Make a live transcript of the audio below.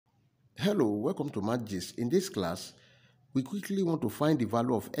Hello, welcome to Mathgist. In this class, we quickly want to find the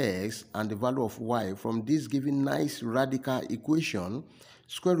value of x and the value of y from this given nice radical equation.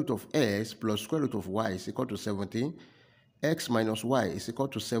 Square root of x plus square root of y is equal to 17. X minus y is equal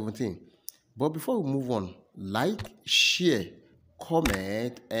to 17. But before we move on, like, share,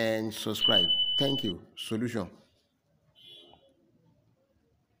 comment, and subscribe. Thank you. Solution.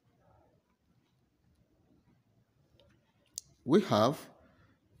 We have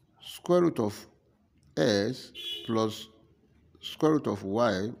square root of x plus square root of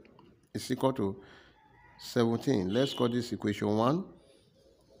y is equal to 17. Let's call this equation 1.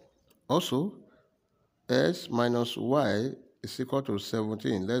 Also, x minus y is equal to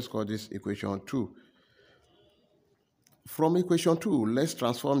 17. Let's call this equation 2. From equation 2, let's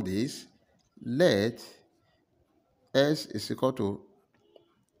transform this. Let x is equal to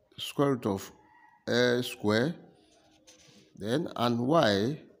square root of x square, and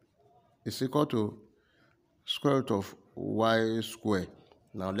y is equal to square root of y square.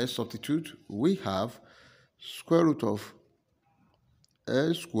 Now let's substitute. We have square root of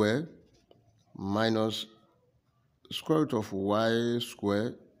x square minus square root of y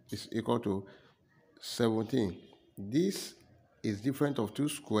square is equal to 17. This is different of 2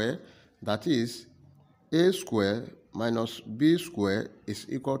 square, that is a square minus b square is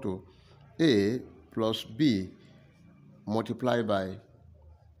equal to a plus b multiplied by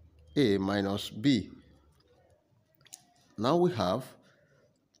a minus b. Now we have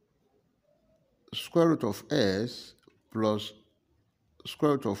square root of s plus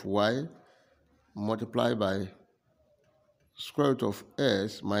square root of y multiplied by square root of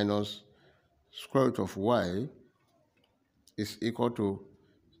s minus square root of y is equal to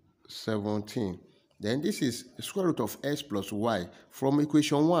 17. Then this is square root of s plus y. From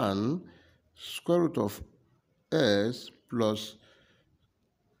equation 1, square root of s plus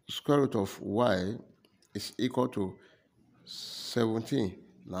square root of y is equal to 17.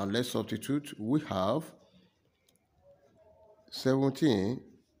 Now let's substitute. We have 17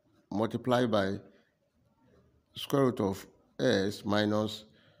 multiplied by square root of s minus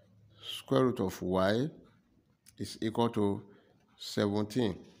square root of y is equal to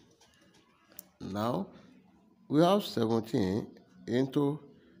 17. Now we have 17 into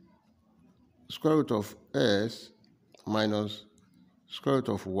square root of s minus square root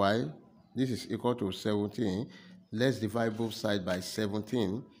of y. This is equal to 17. Let's divide both sides by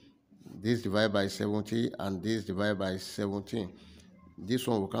 17. This divided by 17 and this divided by 17. This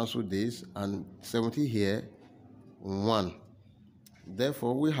one will cancel this, and 17 here, 1.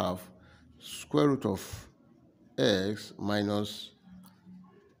 Therefore, we have square root of x minus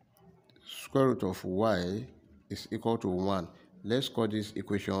square root of y is equal to 1. Let's call this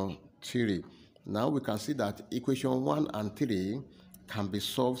equation 3. Now we can see that equation 1 and 3 can be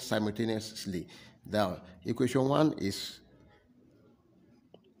solved simultaneously. Now, equation 1 is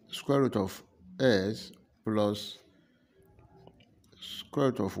square root of s plus square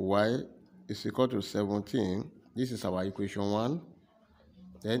root of y is equal to 17. This is our equation 1.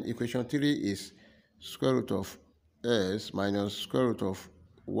 Then equation 3 is square root of s minus square root of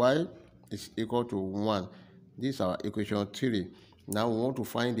y is equal to 1. This is our equation 3. Now we want to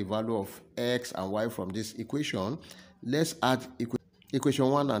find the value of x and y from this equation. Let's add equation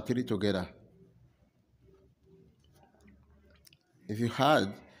 1 and 3 together. If you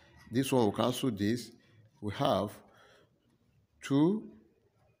add, this one will cancel this. We have 2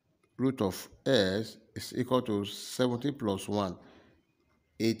 root of s is equal to 17 plus 1,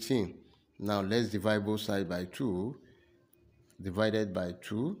 18. Now let's divide both sides by 2. Divided by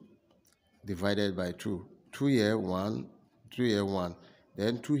 2, divided by 2. 2 here, 1, 2 here, 1.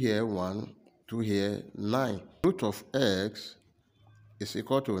 Then 2 here, 1, 2 here, 9. Root of x is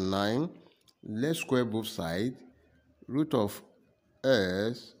equal to 9. Let's square both sides. Root of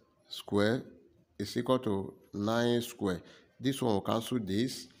s square is equal to 9 square. This one will cancel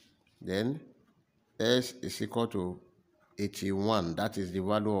this. Then s is equal to 81. That is the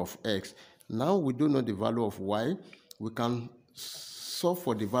value of x. Now we don't know the value of y. We can solve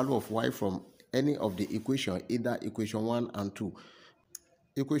for the value of y from any of the equation, either equation 1 and 2.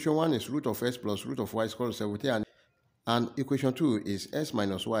 Equation 1 is root of s plus root of y is equal to 17, and equation 2 is s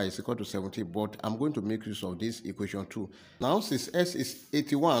minus y is equal to 17, but I'm going to make use of this equation 2. Now, since s is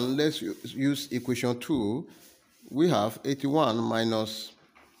 81, let's use equation 2. We have 81 minus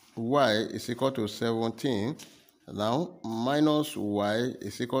y is equal to 17. Now, minus y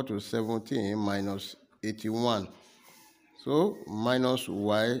is equal to 17 minus 81. So, minus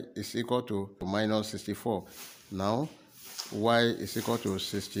y is equal to minus 64. Now, y is equal to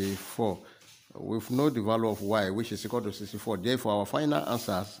 64. We've known the value of y, which is equal to 64. Therefore, our final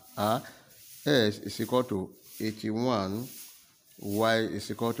answers are s is equal to 81, y is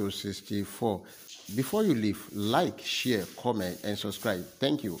equal to 64. Before you leave, like, share, comment, and subscribe.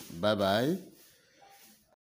 Thank you. Bye-bye.